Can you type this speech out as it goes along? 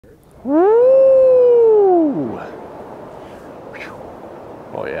Woo!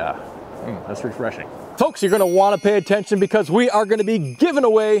 Oh yeah, that's refreshing. Folks, you're gonna wanna pay attention because we are gonna be giving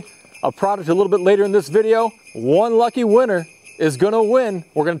away a product a little bit later in this video. One lucky winner is gonna win.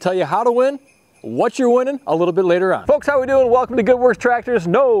 We're gonna tell you how to win, what you're winning a little bit later on. Folks, how we doing? Welcome to Good Works Tractors.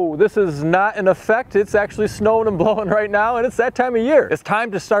 No, this is not in effect. It's actually snowing and blowing right now, and it's that time of year. It's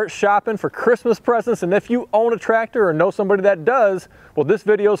time to start shopping for Christmas presents, and if you own a tractor or know somebody that does, well, this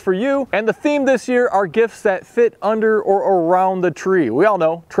video is for you. And the theme this year are gifts that fit under or around the tree. We all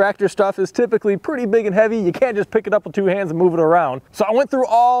know tractor stuff is typically pretty big and heavy. You can't just pick it up with two hands and move it around. So I went through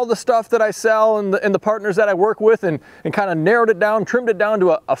all the stuff that I sell and the partners that I work with and kind of narrowed it down, trimmed it down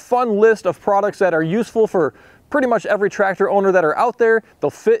to a fun list of products that are useful for pretty much every tractor owner that are out there. They'll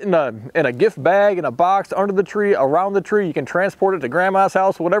fit in a gift bag, in a box, under the tree, around the tree. You can transport it to grandma's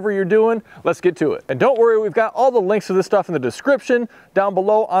house, whatever you're doing. Let's get to it. And don't worry, we've got all the links to this stuff in the description down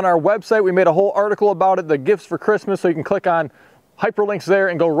below on our website. We made a whole article about it, the gifts for Christmas, so you can click on hyperlinks there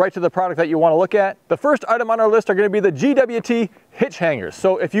and go right to the product that you want to look at. The first item on our list are going to be the GWT hitch hangers.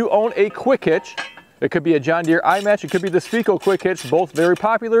 So if you own a quick hitch, it could be a John Deere iMatch, it could be the Speco Quick Hitch, both very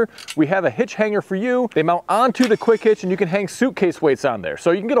popular. We have a hitch hanger for you. They mount onto the Quick Hitch and you can hang suitcase weights on there. So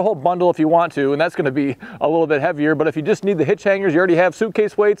you can get a whole bundle if you want to, and that's gonna be a little bit heavier, but if you just need the hitch hangers, you already have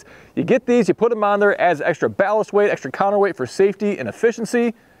suitcase weights, you get these, you put them on there as extra ballast weight, extra counterweight for safety and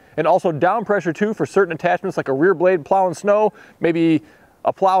efficiency, and also down pressure too for certain attachments like a rear blade plowing snow, maybe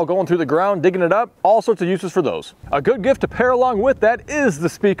a plow going through the ground, digging it up, all sorts of uses for those. A good gift to pair along with that is the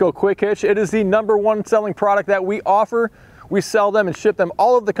Speco Quick Hitch. It is the #1 selling product that we offer. We sell them and ship them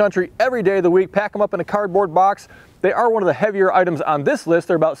all over the country every day of the week, pack them up in a cardboard box. They are one of the heavier items on this list.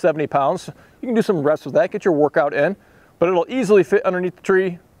 They're about 70 pounds. You can do some reps with that, get your workout in, but it'll easily fit underneath the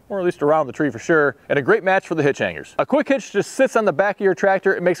tree, or at least around the tree for sure, and a great match for the hitch hangers. A quick hitch just sits on the back of your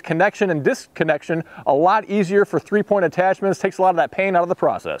tractor. It makes connection and disconnection a lot easier for 3-point attachments, takes a lot of that pain out of the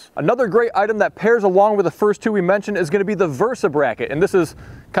process. Another great item that pairs along with the first two we mentioned is gonna be the Versa bracket, and this is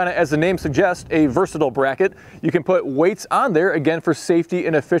kind of, as the name suggests, a versatile bracket. You can put weights on there, again, for safety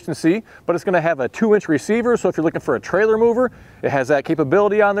and efficiency, but it's gonna have a 2-inch receiver, so if you're looking for a trailer mover, it has that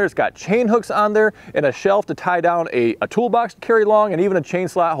capability on there. It's got chain hooks on there and a shelf to tie down a toolbox to carry along and even a chain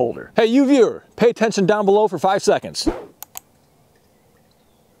slot holder. Hey, you viewer, pay attention down below for 5 seconds.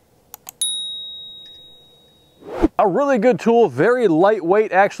 A really good tool, very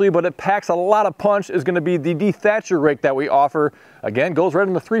lightweight actually, but it packs a lot of punch, is gonna be the dethatcher rake that we offer. Again, goes right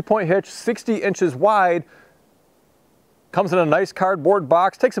in the 3-point hitch, 60 inches wide. Comes in a nice cardboard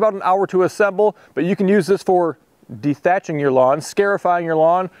box, takes about an hour to assemble, but you can use this for dethatching your lawn, scarifying your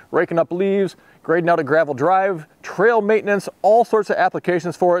lawn, raking up leaves, grading out a gravel drive, trail maintenance, all sorts of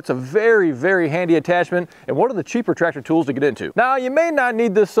applications for it. It's a very, very handy attachment and one of the cheaper tractor tools to get into. Now, you may not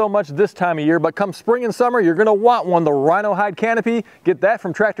need this so much this time of year, but come spring and summer, you're gonna want one, the Rhino Hide Canopy. Get that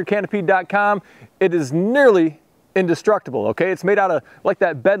from tractorcanopy.com. It is nearly indestructible, okay? It's made out of like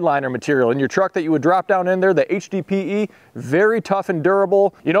that bed liner material in your truck that you would drop down in there, the HDPE, very tough and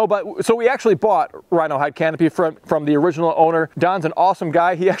durable, you know. But so we actually bought Rhino Hide Canopy from the original owner. Don's an awesome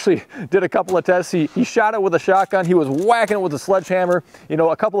guy. He actually did a couple of tests. He shot it with a shotgun. He was whacking it with a sledgehammer, you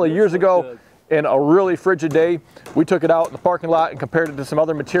know, a couple of years ago. In a really frigid day, we took it out in the parking lot and compared it to some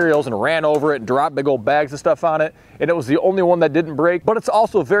other materials and ran over it and dropped big old bags of stuff on it. And it was the only one that didn't break, but it's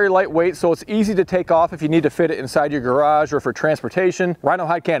also very lightweight, so it's easy to take off if you need to fit it inside your garage or for transportation. Rhino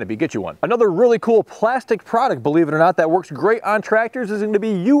Hide Canopy, get you one. Another really cool plastic product, believe it or not, that works great on tractors is going to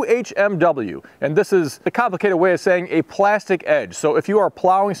be UHMW. And this is the complicated way of saying a plastic edge. So if you are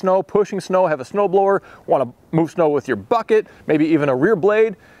plowing snow, pushing snow, have a snowblower, want to move snow with your bucket, maybe even a rear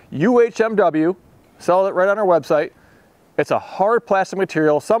blade, UHMW, sell it right on our website. It's a hard plastic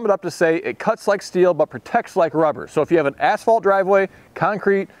material. Sum it up to say it cuts like steel but protects like rubber. So if you have an asphalt driveway,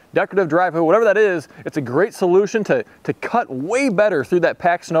 concrete, decorative driveway, whatever that is, it's a great solution to cut way better through that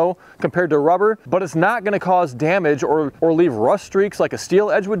packed snow compared to rubber, but it's not gonna cause damage or leave rust streaks like a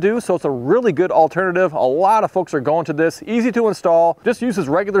steel edge would do, so it's a really good alternative. A lot of folks are going to this. Easy to install, just uses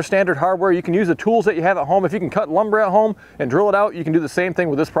regular standard hardware. You can use the tools that you have at home. If you can cut lumber at home and drill it out, you can do the same thing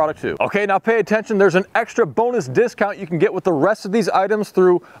with this product too. Okay, now pay attention. There's an extra bonus discount you can get with the rest of these items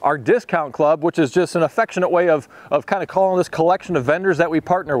through our discount club, which is just an affectionate way of kind of calling this collection of vendors that we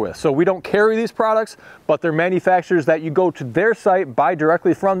partner with. So we don't carry these products, but they're manufacturers that you go to their site, buy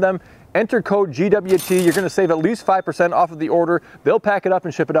directly from them, enter code GWT, you're gonna save at least 5% off of the order. They'll pack it up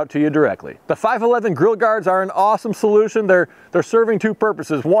and ship it out to you directly. The 511 grill guards are an awesome solution. They're serving two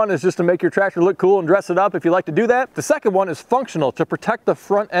purposes. One is just to make your tractor look cool and dress it up if you like to do that. The second one is functional, to protect the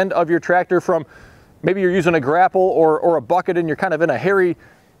front end of your tractor from maybe you're using a grapple or a bucket and you're kind of in a hairy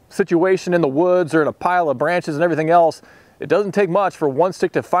situation in the woods or in a pile of branches and everything else, it doesn't take much for one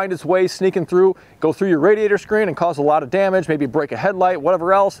stick to find its way sneaking through, go through your radiator screen and cause a lot of damage, maybe break a headlight,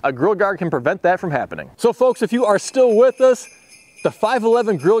 whatever else. A grill guard can prevent that from happening. So folks, if you are still with us, the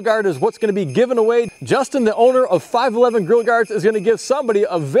 511 grill guard is what's going to be given away. Justin, the owner of 511 Grill Guards, is going to give somebody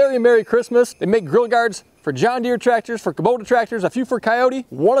a very Merry Christmas. They make grill guards for John Deere tractors, for Kubota tractors, a few for Coyote.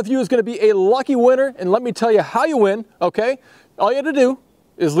 One of you is going to be a lucky winner, and let me tell you how you win, okay? All you have to do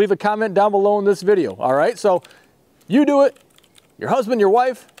is leave a comment down below in this video, all right? So you do it, your husband, your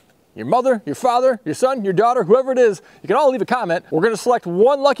wife, your mother, your father, your son, your daughter, whoever it is, you can all leave a comment. We're going to select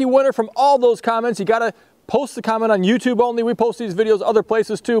one lucky winner from all those comments. You got to post the comment on YouTube only. We post these videos other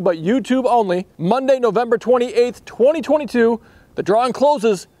places too, but YouTube only. Monday, November 28th, 2022. The drawing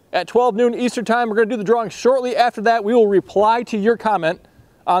closes at 12 noon Eastern time. We're going to do the drawing shortly after that. We will reply to your comment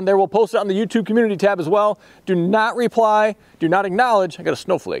on there. We'll post it on the YouTube community tab as well. Do not reply, do not acknowledge. I got a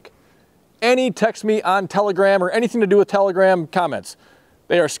snowflake. Any text me on Telegram or anything to do with Telegram comments.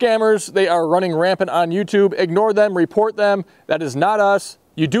 They are scammers. They are running rampant on YouTube. Ignore them, report them. That is not us.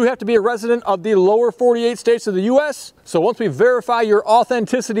 You do have to be a resident of the lower 48 states of the U.S. So once we verify your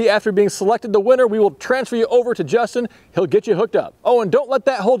authenticity after being selected the winner, we will transfer you over to Justin. He'll get you hooked up. Oh, and don't let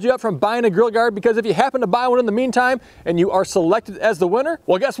that hold you up from buying a grill guard, because if you happen to buy one in the meantime and you are selected as the winner,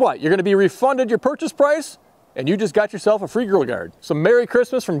 well, guess what? You're going to be refunded your purchase price and you just got yourself a free grill guard. So Merry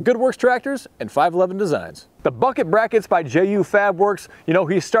Christmas from GoodWorks Tractors and 511 Designs. The bucket brackets by JU Fabworks. You know,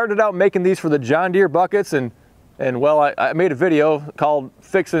 he started out making these for the John Deere buckets, and well, I made a video called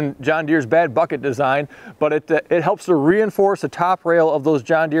Fixing John Deere's Bad Bucket Design, but it helps to reinforce the top rail of those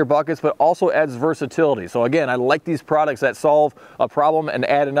John Deere buckets, but also adds versatility. So again, I like these products that solve a problem and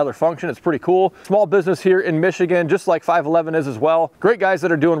add another function. It's pretty cool. Small business here in Michigan, just like 511 is as well. Great guys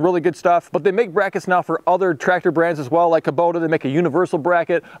that are doing really good stuff, but they make brackets now for other tractor brands as well, like Kubota. They make a universal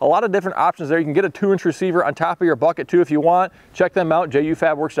bracket. A lot of different options there. You can get a 2-inch receiver on top of your bucket too if you want. Check them out,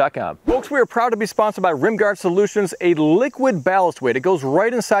 jufabworks.com. Folks, we are proud to be sponsored by Rimguard Solutions, a liquid ballast weight. It goes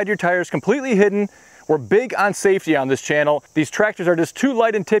right inside your tires, completely hidden. We're big on safety on this channel. These tractors are just too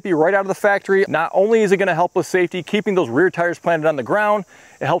light and tippy right out of the factory. Not only is it going to help with safety, keeping those rear tires planted on the ground,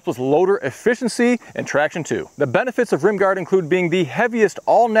 it helps with loader efficiency and traction too. The benefits of Rimguard include being the heaviest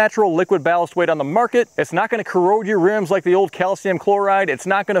all-natural liquid ballast weight on the market. It's not going to corrode your rims like the old calcium chloride. It's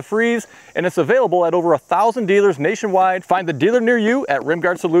not going to freeze, and it's available at over 1,000 dealers nationwide. Find the dealer near you at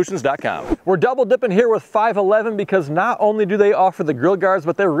rimguardsolutions.com. We're double dipping here with 511 because not only do they offer the grill guards,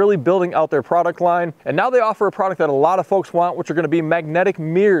 but they're really building out their product line. And now they offer a product that a lot of folks want, which are going to be magnetic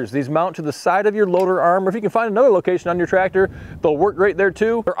mirrors. These mount to the side of your loader arm, or if you can find another location on your tractor, they'll work great there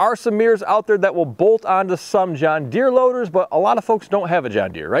too. There are some mirrors out there that will bolt onto some John Deere loaders, but a lot of folks don't have a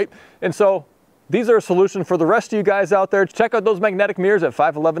John Deere, right? And so these are a solution for the rest of you guys out there. Check out those magnetic mirrors at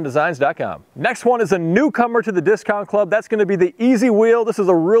 511designs.com. Next one is a newcomer to the discount club. That's going to be the Easy Wheel. This is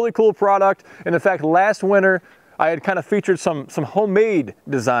a really cool product. And in fact, last winter, I had kind of featured some homemade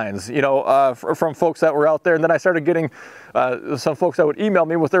designs, you know, from folks that were out there. And then I started getting some folks that would email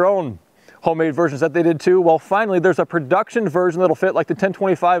me with their own homemade versions that they did too. Well, finally, there's a production version that'll fit like the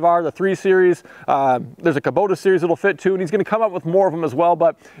 1025R, the 3 Series. There's a Kubota series that'll fit too, and he's going to come up with more of them as well.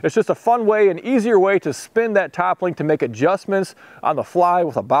 But it's just a fun way, an easier way to spin that top link to make adjustments on the fly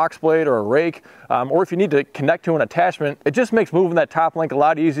with a box blade or a rake. Or if you need to connect to an attachment, it just makes moving that top link a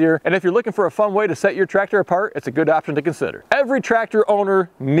lot easier. And if you're looking for a fun way to set your tractor apart, it's a good option to consider. Every tractor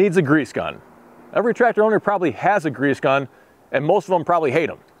owner needs a grease gun. Every tractor owner probably has a grease gun, and most of them probably hate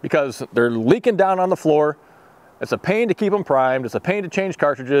them because they're leaking down on the floor. It's a pain to keep them primed. It's a pain to change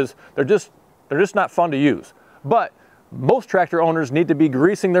cartridges. They're just not fun to use. But most tractor owners need to be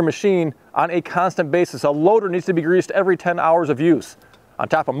greasing their machine on a constant basis. A loader needs to be greased every 10 hours of use. On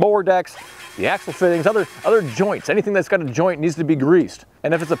top of mower decks, the axle fittings, other joints, anything that's got a joint needs to be greased.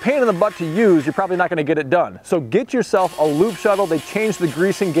 And if it's a pain in the butt to use, you're probably not going to get it done. So get yourself a lube shuttle. They changed the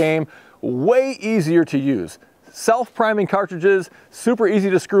greasing game, way easier to use. Self-priming cartridges, super easy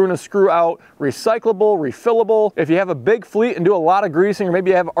to screw in and screw out, recyclable, refillable. If you have a big fleet and do a lot of greasing, or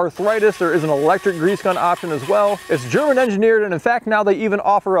maybe you have arthritis, there is an electric grease gun option as well. It's German engineered, and in fact now they even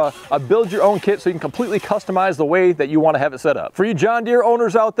offer a build your own kit so you can completely customize the way that you want to have it set up. For you John Deere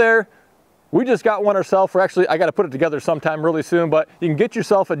owners out there, we just got one ourselves. I got to put it together sometime really soon, but you can get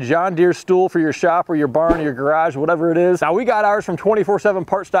yourself a John Deere stool for your shop or your barn or your garage, whatever it is. Now we got ours from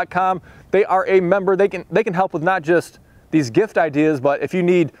 247parts.com. They are a member. They can help with not just these gift ideas, but if you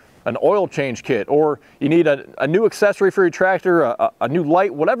need an oil change kit or you need a new accessory for your tractor, a new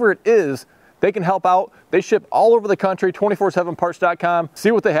light, whatever it is, they can help out. They ship all over the country, 247parts.com.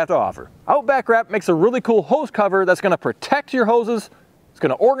 See what they have to offer. Outback Wrap makes a really cool hose cover that's going to protect your hoses. It's going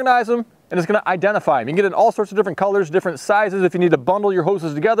to organize them, and it's going to identify them. You can get in all sorts of different colors, different sizes if you need to bundle your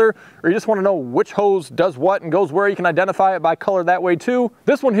hoses together, or you just want to know which hose does what and goes where. You can identify it by color that way too.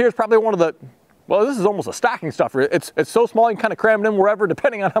 This one here is probably one of the, well, this is almost a stocking stuffer. It's so small you can kind of cram it in wherever,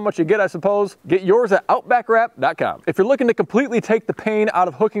 depending on how much you get, I suppose. Get yours at OutbackWrap.com. If you're looking to completely take the pain out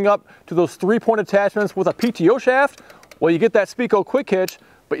of hooking up to those 3-point attachments with a PTO shaft, well, you get that Speco Quick Hitch,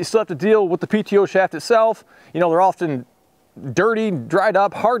 but you still have to deal with the PTO shaft itself. You know, they're often dirty, dried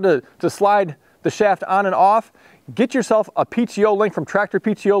up, hard to slide the shaft on and off. Get yourself a PTO link from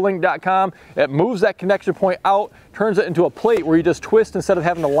TractorPTOlink.com. It moves that connection point out, turns it into a plate where you just twist instead of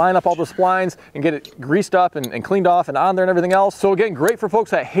having to line up all the splines and get it greased up and cleaned off and on there and everything else. So again, great for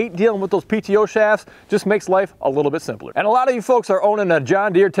folks that hate dealing with those PTO shafts, just makes life a little bit simpler. And a lot of you folks are owning a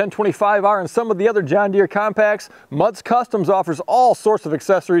John Deere 1025R and some of the other John Deere compacts. Mudd's Customs offers all sorts of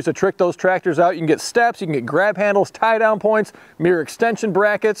accessories to trick those tractors out. You can get steps, you can get grab handles, tie down points, mirror extension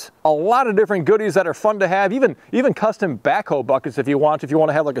brackets, a lot of different goodies that are fun to have, even custom backhoe buckets if you want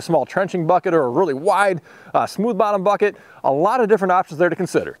to have like a small trenching bucket or a really wide smooth bottom bucket. A lot of different options there to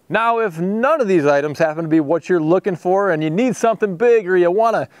consider. Now, if none of these items happen to be what you're looking for and you need something big, or you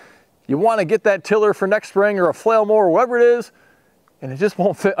want to get that tiller for next spring or a flail mower or whatever it is, and it just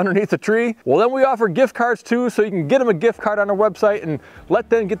won't fit underneath the tree, well, then we offer gift cards too, so you can get them a gift card on our website and let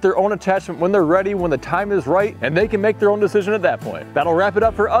them get their own attachment when they're ready, when the time is right, and they can make their own decision at that point. That'll wrap it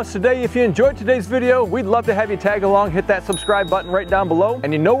up for us today. If you enjoyed today's video, we'd love to have you tag along. Hit that subscribe button right down below,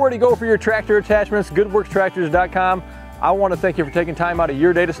 and you know where to go for your tractor attachments, GoodWorksTractors.com. I want to thank you for taking time out of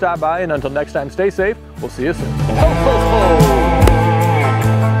your day to stop by, and until next time, stay safe. We'll see you soon. Ho, ho, ho.